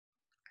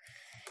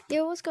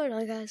Yo, what's going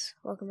on, guys?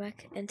 Welcome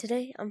back. And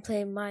today I'm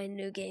playing my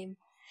new game,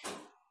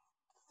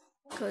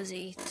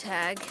 Cozy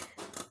Tag.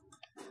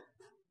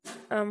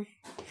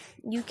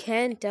 You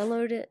can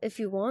download it if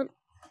you want.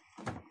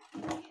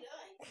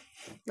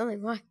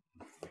 Nothing. Why?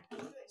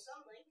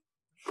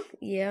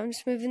 Yeah, I'm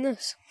just moving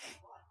this.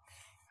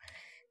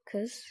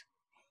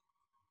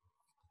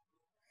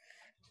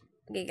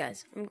 Okay,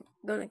 guys, I'm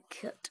gonna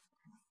cut.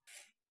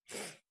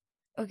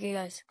 Okay,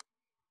 guys.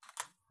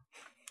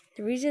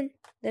 The reason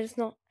that it's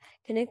not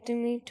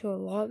connecting me to a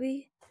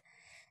lobby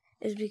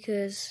is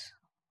because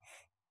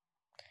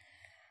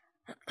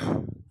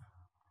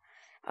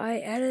I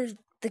added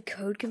the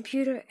code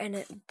computer and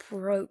it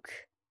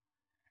broke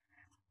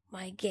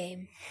my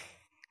game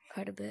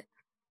quite a bit.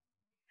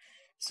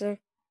 So,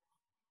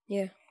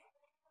 yeah.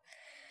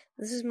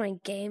 This is my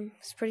game.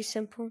 It's pretty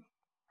simple.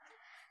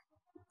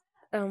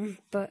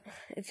 But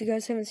if you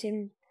guys haven't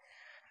seen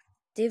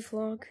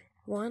devlog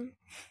 1,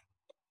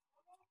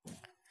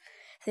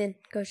 then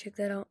go check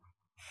that out.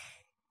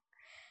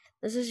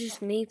 This is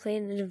just me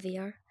playing in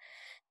VR.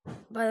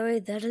 By the way,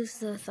 that is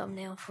the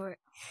thumbnail for it.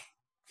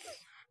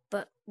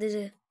 But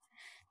there's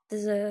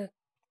a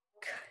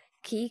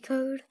key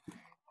code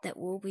that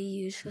will be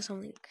used for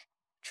something.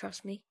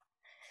 Trust me.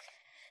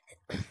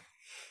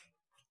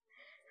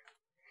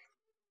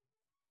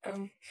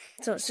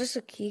 So it's just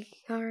a key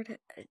card.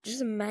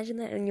 Just imagine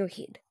that in your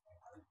head.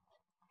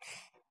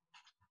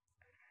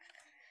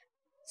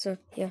 So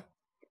yeah,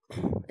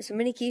 it's a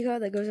mini key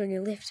card that goes on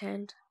your left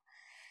hand.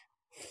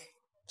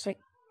 It's like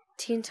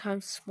 10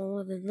 times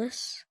smaller than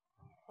this.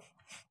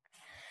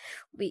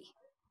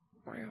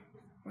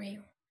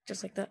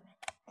 Just like that.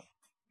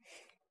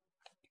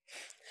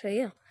 So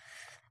yeah,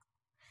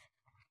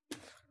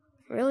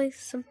 really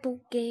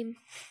simple game.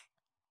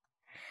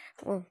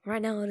 Well,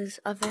 right now it is.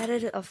 I've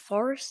added a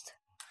forest.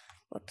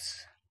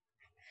 Whoops.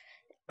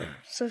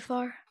 So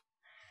far.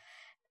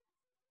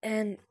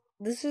 And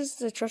this is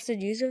the trusted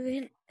user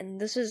event,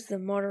 and this is the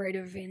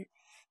moderator event.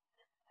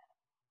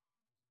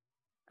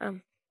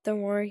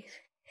 Don't worry,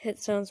 hit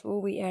sounds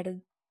will be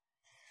added.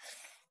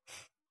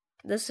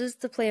 This is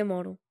the player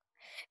model,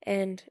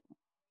 and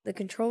the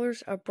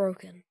controllers are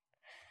broken.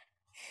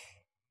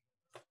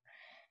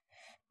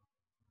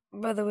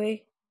 By the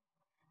way,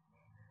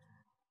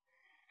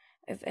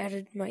 I've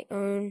added my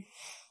own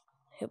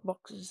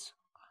hitboxes.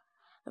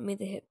 I made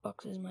the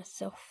hitboxes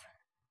myself.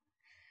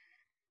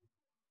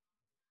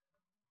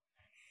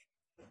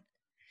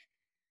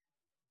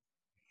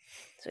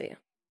 So yeah,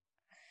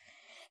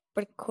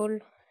 pretty cool.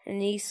 And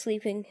he's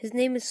sleeping. His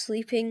name is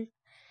Sleeping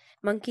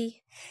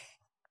Monkey.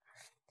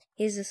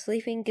 He's a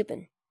sleeping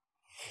gibbon.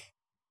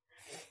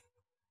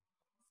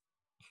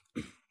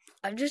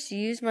 I've just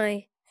used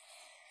my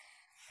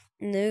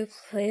new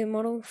player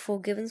model for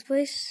Gibbon's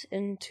Place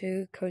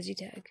into Cozy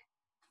Tag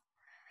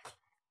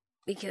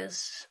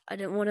because I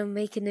didn't want to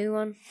make a new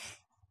one.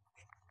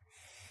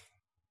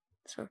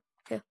 So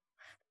yeah,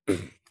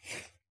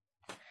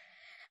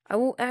 I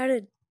will add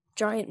a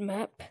giant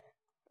map,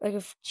 like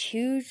a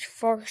huge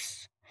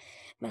forest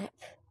map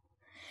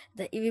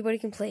that everybody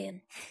can play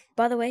in.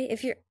 By the way,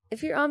 if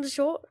your arms are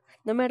short,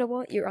 no matter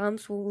what, your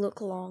arms will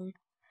look long.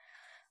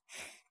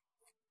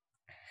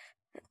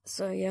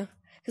 So yeah,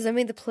 because I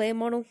made the player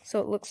model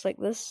so it looks like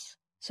this.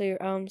 So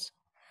your arms,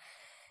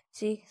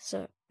 see?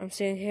 So I'm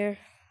sitting here,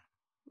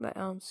 my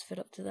arms fit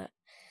up to that.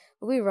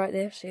 Will be right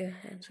there, so your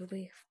hands will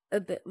be a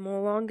bit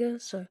more longer.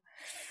 So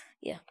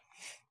yeah.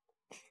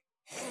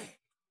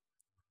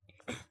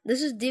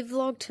 This is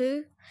devlog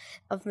 2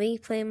 of me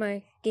playing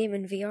my game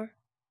in VR.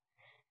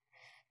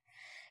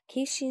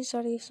 Can you see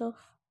inside of yourself?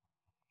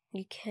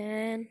 You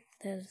can.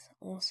 That is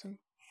awesome.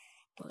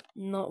 But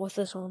not with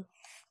this one.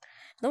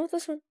 Not with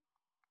this one.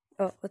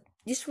 Oh,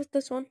 just with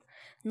this one.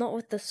 Not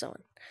with this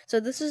one.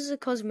 So this is a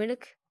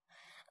cosmetic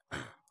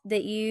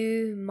that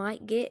you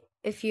might get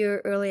if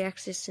you're early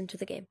access into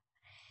the game.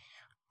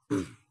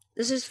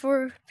 This is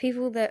for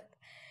people that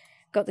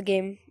got the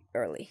game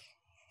early.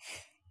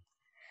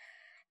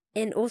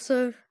 And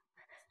also,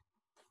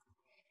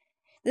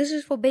 this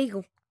is for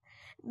Bagel.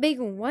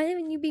 Bagel, why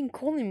haven't you been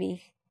calling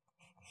me?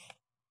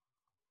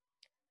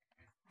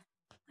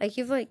 Like,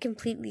 you've,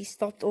 completely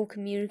stopped all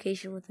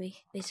communication with me,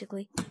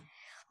 basically.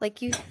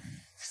 Like, you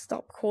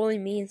stopped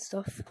calling me and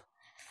stuff.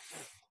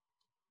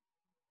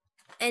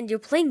 And you're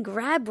playing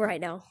grab right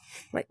now.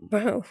 Like,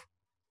 bro.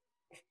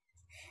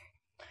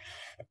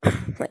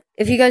 Like,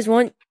 if you guys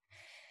want,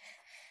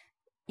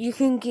 you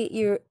can get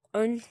your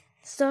own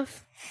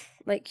stuff.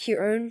 Like,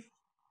 your own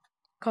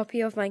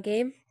copy of my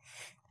game.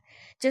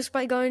 Just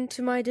by going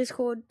to my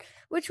Discord,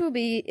 which will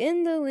be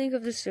in the link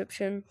of the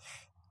description,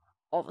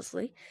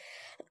 obviously,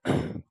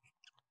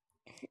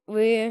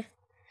 where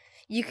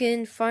you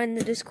can find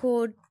the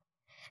Discord,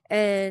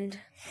 and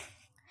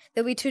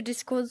there'll be 2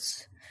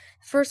 Discords.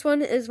 First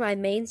one is my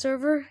main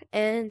server,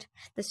 and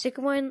the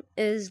second one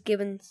is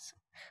Gibbon's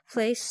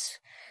Place,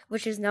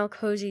 which is now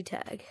Cozy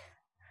Tag.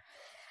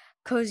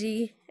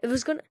 Cozy.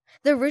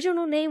 The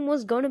original name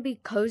was gonna be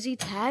Cozy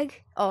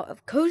Tag. Oh,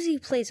 Cozy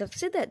Place. I've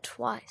said that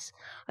twice.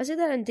 I said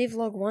that in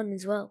devlog 1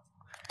 as well.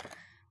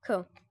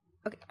 Cool.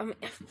 Okay,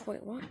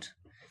 wait, what?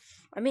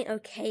 I mean,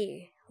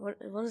 okay. What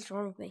is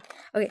wrong with me?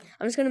 Okay,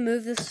 I'm just gonna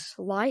move this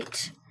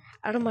light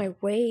out of my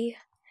way.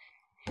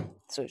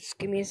 So just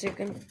give me a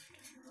second.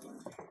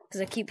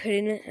 Because I keep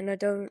hitting it and I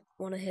don't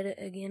want to hit it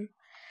again.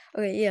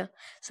 Okay, yeah.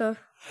 So,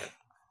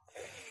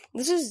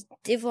 this is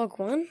devlog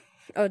 1.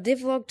 Oh,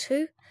 devlog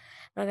 2.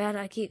 My bad,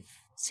 I keep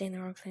saying the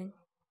wrong thing.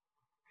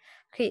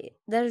 Okay,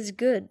 that is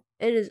good.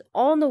 It is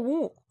on the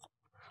wall.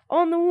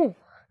 On the wall.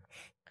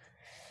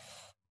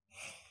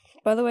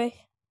 By the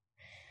way,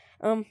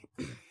 I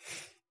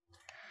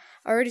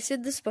already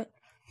said this, but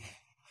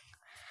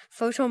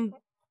Photon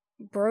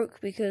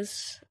broke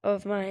because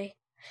of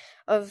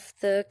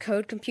the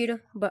code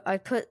computer, but I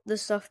put the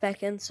stuff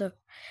back in, so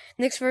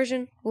next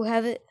version we'll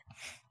have it.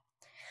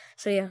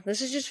 So yeah, this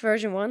is just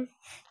version 1.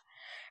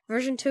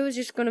 Version 2 is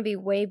just gonna be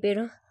way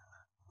better.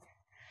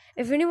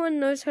 If anyone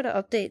knows how to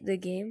update the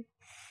game,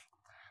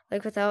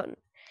 like without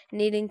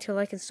needing to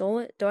like install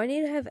it, do I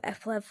need to have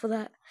FLab for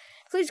that?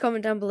 Please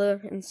comment down below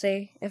and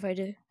say if I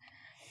do.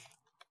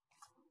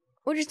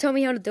 Or just tell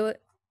me how to do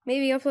it.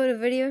 Maybe upload a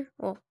video,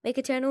 or make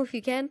a channel if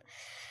you can,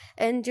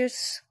 and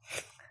just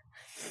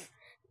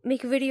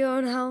make a video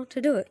on how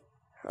to do it.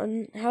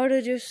 On how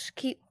to just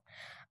keep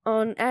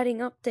on adding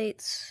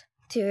updates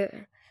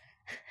to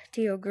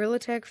your Gorilla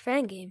Tag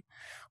fan game,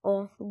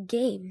 or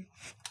game,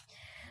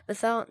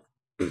 without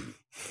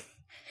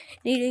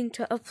needing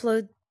to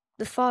upload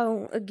the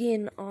file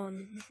again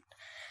on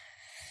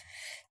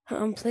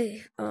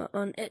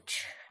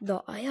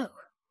itch.io,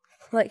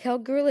 like how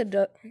Gorilla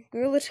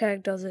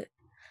Tag does it.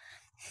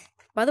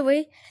 By the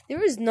way,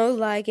 there is no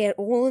lag at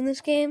all in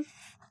this game.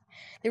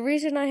 The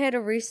reason I had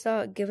to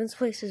restart Gibbon's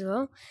Place as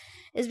well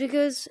is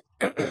because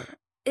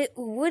it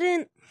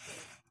wouldn't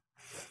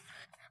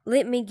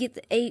let me get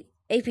the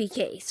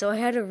APK, so I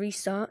had to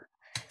restart.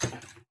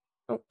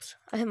 Oops,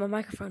 I hit my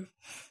microphone.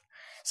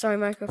 Sorry,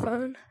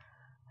 microphone.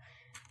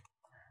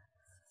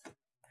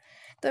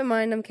 Don't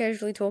mind, I'm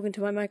casually talking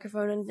to my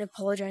microphone and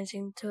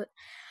apologizing to it.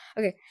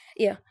 Okay,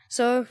 yeah,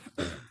 so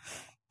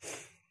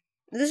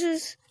this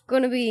is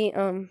gonna be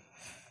the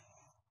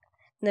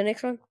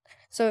next one.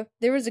 So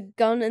there was a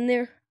gun in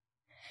there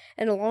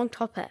and a long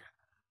top hat.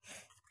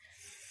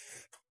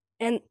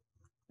 And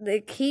the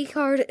key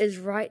card is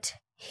right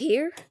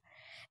here,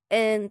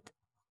 and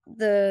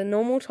the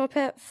normal top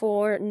hat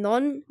for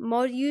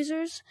non-mod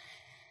users,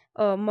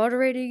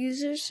 moderator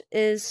users,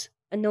 is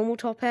a normal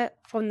top hat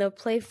from the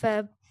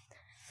PlayFab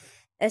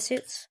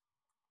assets,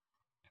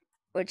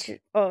 which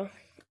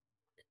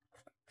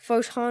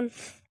Photon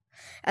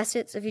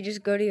assets. If you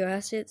just go to your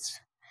assets,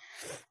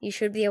 you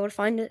should be able to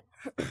find it.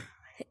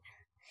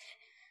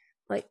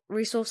 Like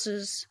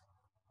resources,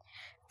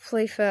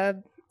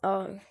 PlayFab,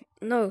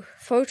 no,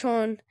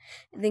 Photon,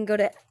 then go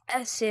to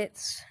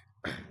assets.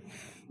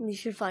 You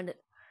should find it.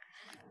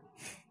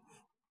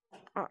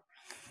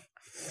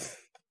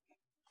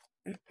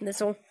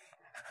 That's all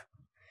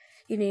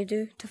you need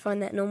to do to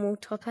find that normal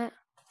top hat.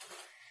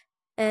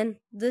 And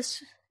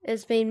this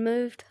is being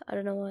moved. I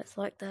don't know why it's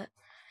like that.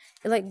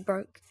 It like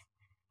broke.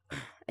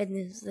 And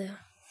it's there.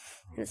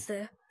 And it's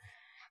there.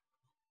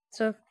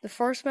 So the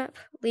first map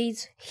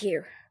leads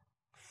here.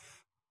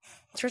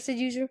 Trusted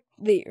user,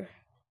 there.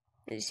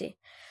 As you see.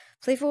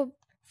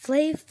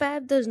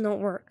 PlayFab does not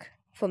work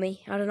for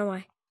me. I don't know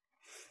why.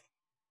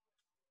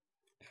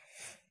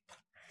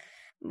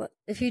 But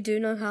if you do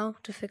know how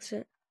to fix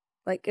it,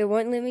 like it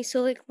won't let me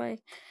select my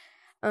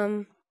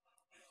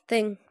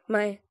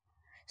my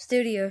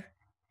studio,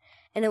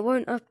 and it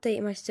won't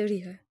update my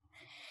studio.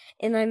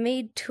 And I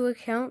made 2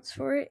 accounts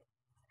for it,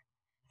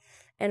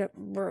 and it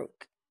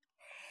broke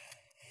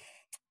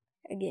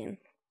again.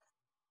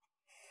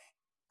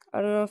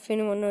 I don't know if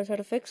anyone knows how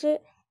to fix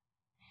it.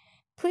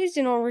 Please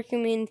do not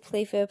recommend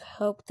PlayFab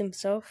help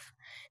themselves.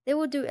 They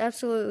will do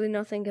absolutely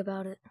nothing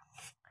about it.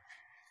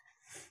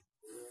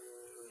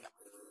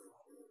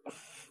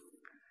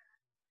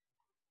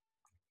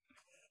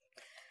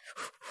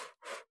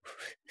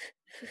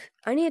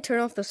 I need to turn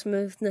off the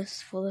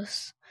smoothness for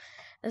this.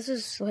 This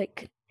is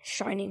like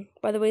shining.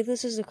 By the way,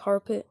 this is the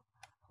carpet.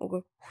 We'll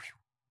go.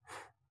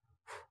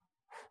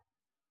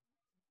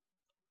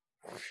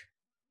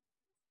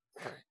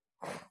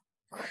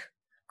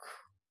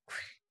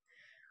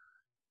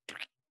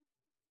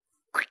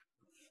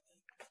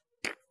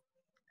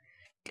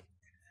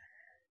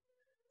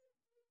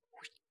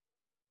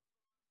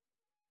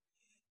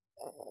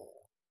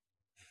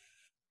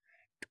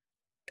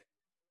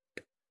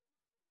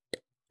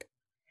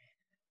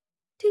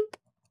 Tink,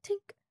 tink.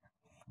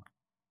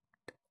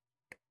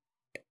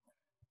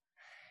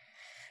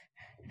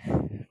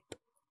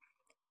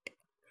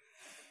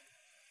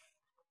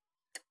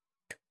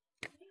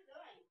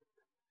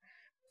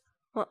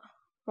 What?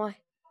 Why?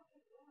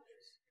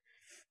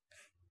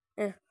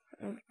 Yeah,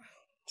 I'm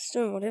just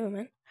doing whatever,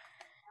 man.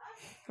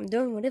 I'm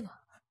doing whatever.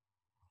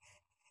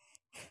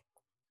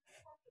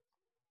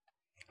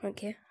 I don't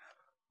care.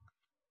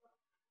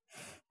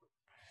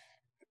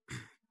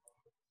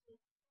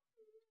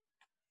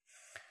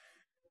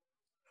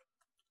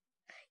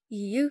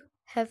 You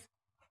have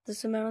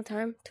this amount of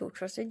time to a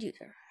trusted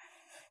user.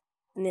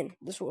 And then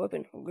this will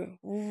open. We'll go,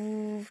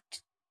 and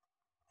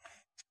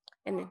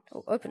then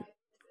it'll open.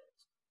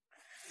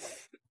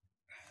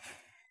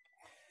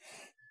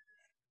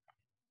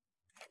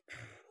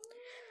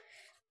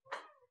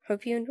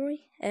 Hope you enjoy,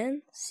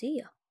 and see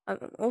ya.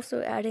 I'm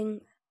also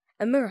adding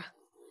a mirror,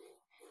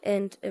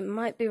 and it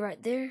might be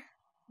right there,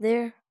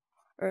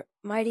 or it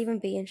might even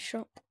be in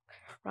shop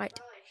right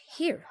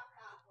here.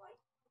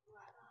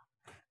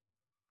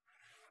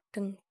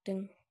 Ding,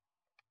 ding,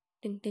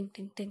 ding, ding,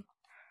 ding, ding.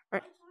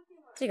 Alright,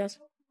 see you guys.